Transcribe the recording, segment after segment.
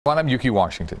I'm Yuki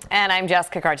Washington. And I'm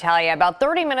Jessica Cartalia. About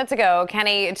 30 minutes ago,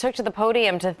 Kenney took to the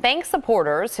podium to thank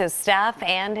supporters, his staff,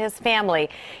 and his family.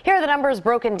 Here are the numbers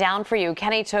broken down for you.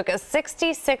 Kenney took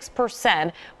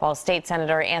 66%, while State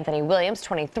Senator Anthony Williams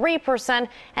 23%,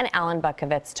 and Alan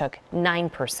Buckovitz took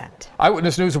 9%.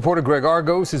 Eyewitness News reporter Greg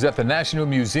Argos is at the National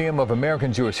Museum of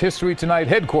American Jewish History tonight,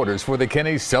 headquarters for the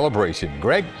Kenney celebration.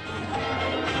 Greg?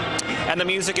 And the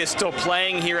music is still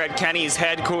playing here at Kenney's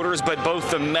headquarters, but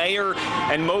both the mayor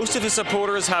and most of his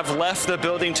supporters have left the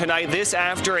building tonight. This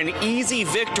after an easy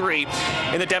victory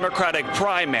in the Democratic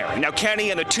primary. Now, Kenney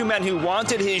and the two men who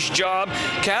wanted his job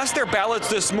cast their ballots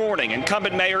this morning.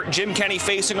 Incumbent Mayor Jim Kenney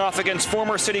facing off against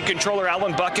former City Controller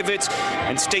Alan Buckovitz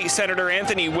and State Senator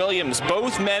Anthony Williams.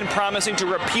 Both men promising to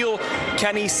repeal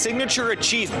Kenney's signature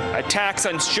achievement, a tax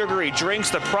on sugary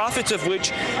drinks, the profits of which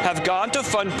have gone to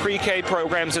fund pre-K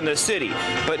programs in the city.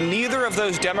 But neither of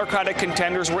those Democratic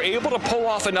contenders were able to pull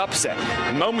off an upset.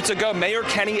 And moments ago, Mayor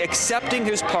Kenney accepting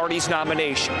his party's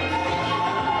nomination.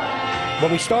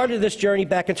 When we started this journey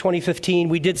back in 2015,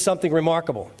 we did something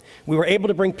remarkable. We were able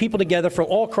to bring people together from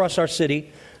all across our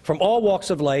city, from all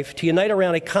walks of life, to unite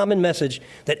around a common message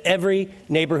that every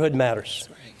neighborhood matters.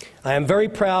 I am very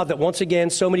proud that once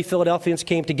again so many Philadelphians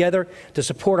came together to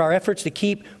support our efforts to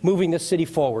keep moving this city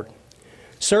forward.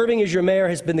 Serving as your mayor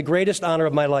has been the greatest honor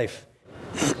of my life.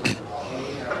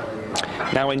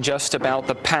 Now, in just about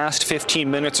the past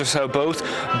 15 minutes or so, both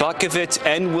Buckovitz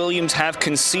and Williams have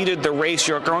conceded the race.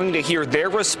 You're going to hear their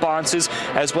responses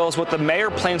as well as what the mayor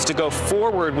plans to go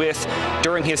forward with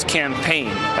during his campaign.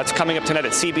 That's coming up tonight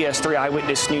at CBS 3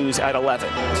 Eyewitness News at 11.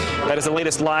 That is the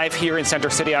latest live here in Center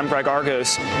City. I'm Greg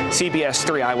Argos, CBS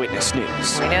 3 Eyewitness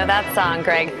News. We know that song,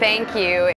 Greg. Thank you.